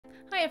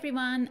Hi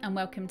everyone and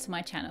welcome to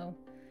my channel.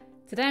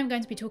 Today I'm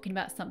going to be talking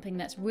about something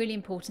that's really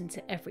important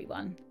to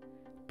everyone: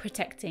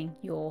 protecting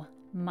your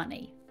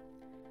money.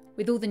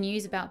 With all the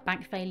news about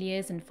bank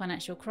failures and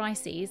financial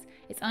crises,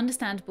 it's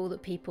understandable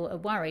that people are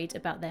worried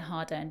about their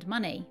hard-earned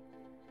money.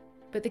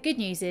 But the good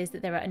news is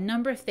that there are a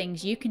number of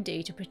things you can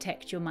do to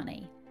protect your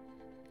money.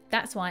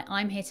 That's why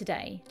I'm here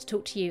today to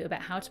talk to you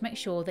about how to make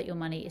sure that your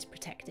money is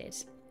protected.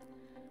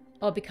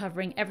 I'll be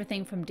covering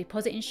everything from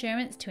deposit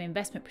insurance to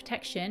investment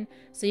protection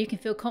so you can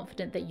feel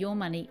confident that your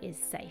money is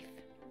safe.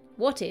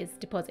 What is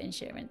deposit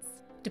insurance?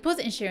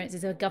 Deposit insurance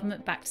is a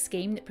government-backed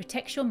scheme that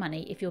protects your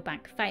money if your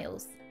bank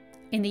fails.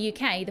 In the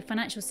UK, the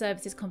Financial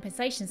Services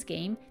Compensation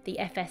Scheme, the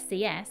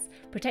FSCS,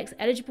 protects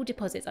eligible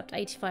deposits up to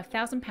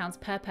 £85,000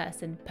 per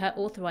person per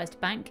authorised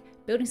bank,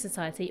 building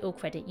society or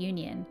credit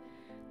union.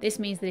 This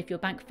means that if your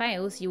bank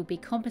fails, you will be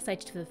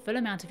compensated for the full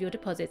amount of your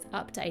deposits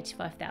up to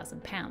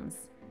 £85,000.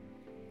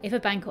 If a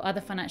bank or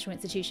other financial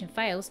institution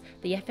fails,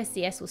 the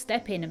FSCS will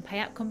step in and pay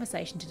out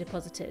compensation to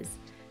depositors.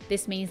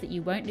 This means that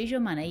you won't lose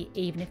your money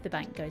even if the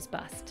bank goes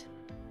bust.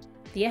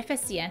 The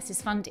FSCS is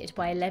funded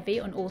by a levy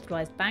on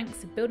authorised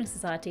banks, building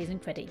societies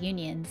and credit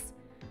unions.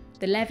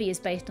 The levy is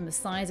based on the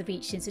size of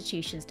each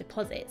institution's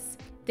deposits.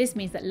 This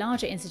means that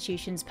larger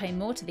institutions pay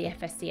more to the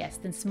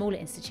FSCS than smaller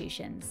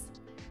institutions.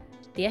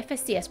 The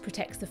FSCS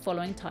protects the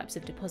following types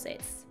of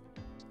deposits: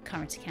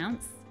 current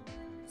accounts,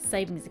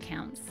 savings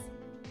accounts,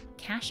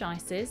 cash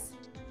ISAs,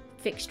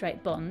 fixed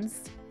rate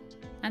bonds,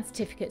 and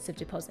certificates of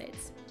deposit.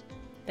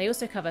 They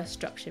also cover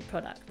structured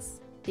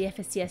products. The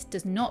FSCS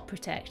does not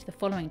protect the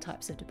following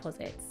types of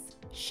deposits: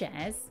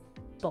 shares,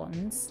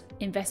 bonds,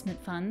 investment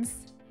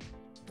funds,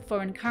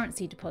 foreign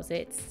currency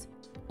deposits,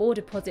 or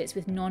deposits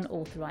with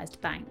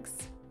non-authorised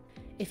banks.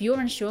 If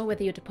you're unsure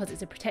whether your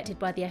deposits are protected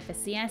by the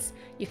FSCS,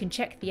 you can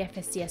check the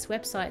FSCS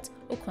website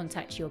or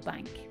contact your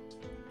bank.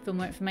 For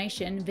more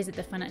information, visit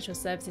the Financial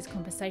Services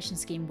Compensation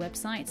Scheme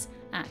website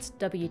at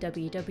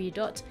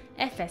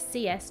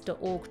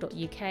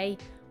www.fscs.org.uk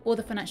or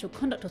the Financial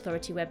Conduct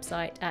Authority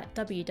website at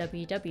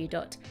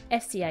www.fca.org.uk.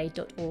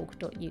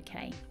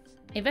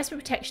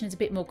 Investment protection is a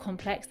bit more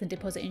complex than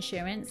deposit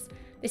insurance.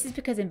 This is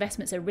because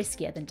investments are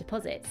riskier than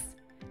deposits.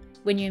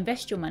 When you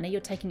invest your money,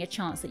 you're taking a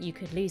chance that you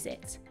could lose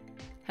it.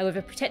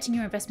 However, protecting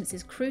your investments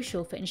is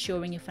crucial for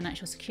ensuring your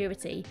financial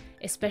security,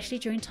 especially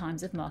during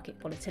times of market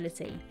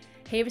volatility.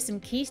 Here are some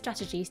key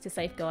strategies to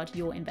safeguard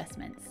your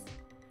investments.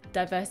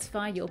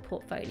 Diversify your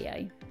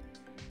portfolio.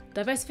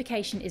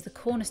 Diversification is the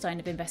cornerstone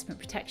of investment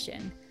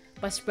protection.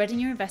 By spreading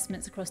your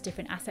investments across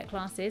different asset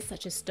classes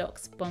such as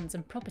stocks, bonds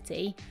and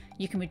property,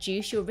 you can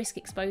reduce your risk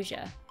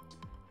exposure.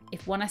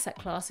 If one asset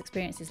class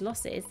experiences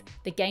losses,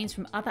 the gains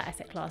from other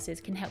asset classes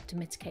can help to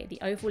mitigate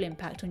the overall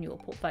impact on your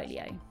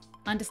portfolio.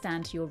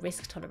 Understand your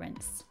risk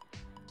tolerance.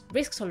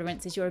 Risk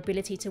tolerance is your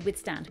ability to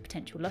withstand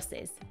potential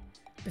losses.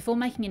 Before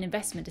making an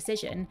investment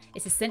decision,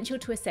 it's essential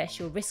to assess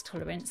your risk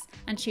tolerance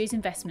and choose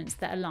investments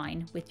that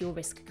align with your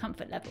risk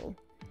comfort level.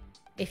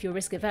 If you're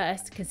risk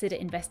averse, consider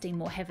investing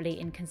more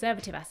heavily in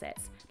conservative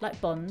assets like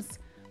bonds,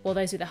 while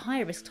those with a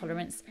higher risk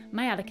tolerance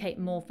may allocate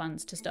more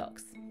funds to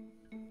stocks.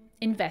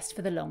 Invest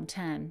for the long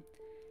term.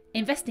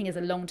 Investing is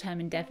a long-term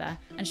endeavour,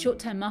 and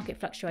short-term market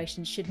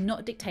fluctuations should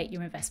not dictate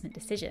your investment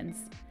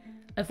decisions.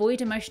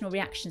 Avoid emotional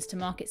reactions to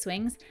market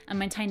swings and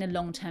maintain a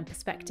long-term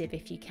perspective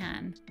if you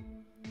can.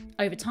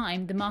 Over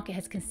time, the market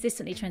has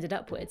consistently trended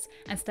upwards,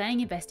 and staying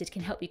invested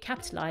can help you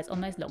capitalise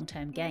on those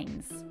long-term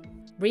gains.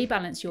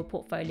 Rebalance your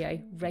portfolio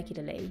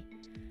regularly.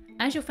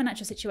 As your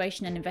financial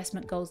situation and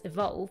investment goals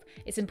evolve,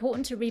 it's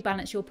important to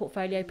rebalance your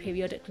portfolio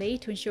periodically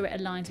to ensure it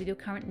aligns with your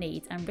current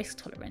needs and risk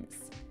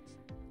tolerance.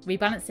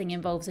 Rebalancing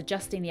involves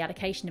adjusting the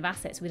allocation of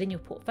assets within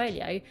your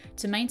portfolio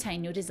to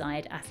maintain your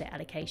desired asset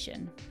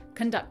allocation.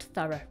 Conduct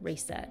thorough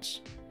research.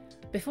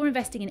 Before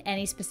investing in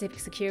any specific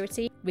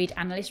security, read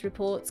analyst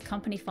reports,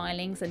 company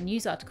filings and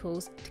news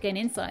articles to gain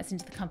insights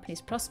into the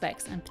company's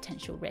prospects and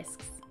potential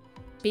risks.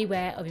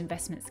 Beware of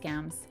investment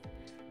scams.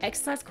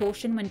 Exercise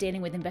caution when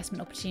dealing with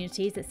investment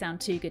opportunities that sound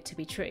too good to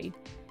be true.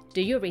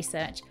 Do your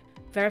research,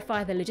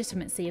 verify the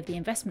legitimacy of the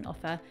investment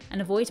offer,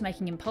 and avoid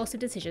making impulsive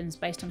decisions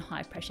based on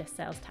high-pressure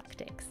sales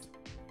tactics.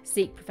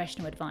 Seek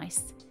professional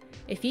advice.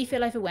 If you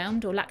feel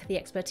overwhelmed or lack the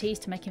expertise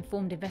to make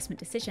informed investment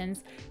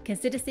decisions,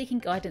 consider seeking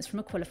guidance from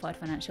a qualified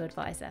financial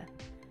advisor.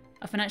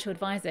 A financial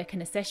advisor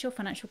can assess your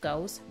financial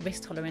goals,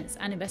 risk tolerance,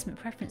 and investment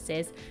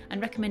preferences and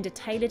recommend a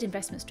tailored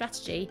investment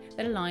strategy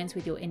that aligns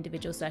with your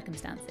individual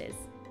circumstances.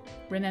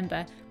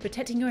 Remember,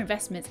 protecting your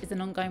investments is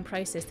an ongoing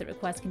process that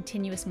requires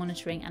continuous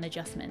monitoring and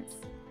adjustments.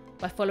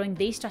 By following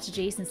these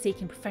strategies and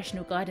seeking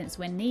professional guidance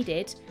when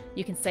needed,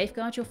 you can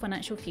safeguard your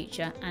financial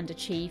future and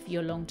achieve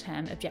your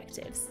long-term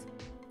objectives.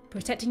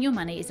 Protecting your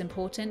money is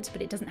important,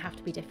 but it doesn't have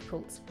to be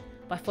difficult.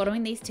 By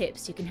following these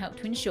tips, you can help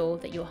to ensure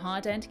that your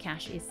hard-earned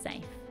cash is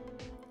safe.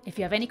 If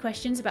you have any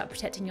questions about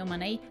protecting your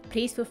money,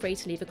 please feel free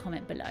to leave a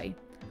comment below.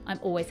 I'm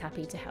always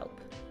happy to help.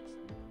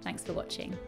 Thanks for watching.